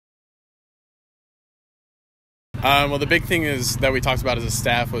Well, the big thing is that we talked about as a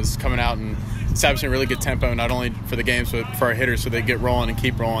staff was coming out and establishing a really good tempo, not only for the games but for our hitters, so they get rolling and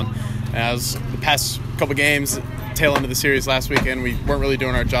keep rolling. As the past couple games, tail end of the series last weekend, we weren't really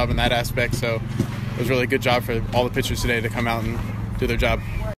doing our job in that aspect, so it was really a good job for all the pitchers today to come out and do their job.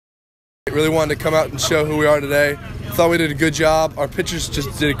 Really wanted to come out and show who we are today. Thought we did a good job. Our pitchers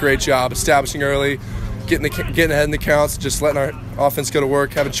just did a great job establishing early, getting ahead in the counts, just letting our offense go to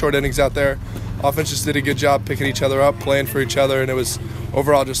work, having short innings out there. Offense just did a good job picking each other up, playing for each other, and it was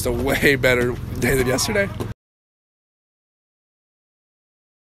overall just a way better day than yesterday.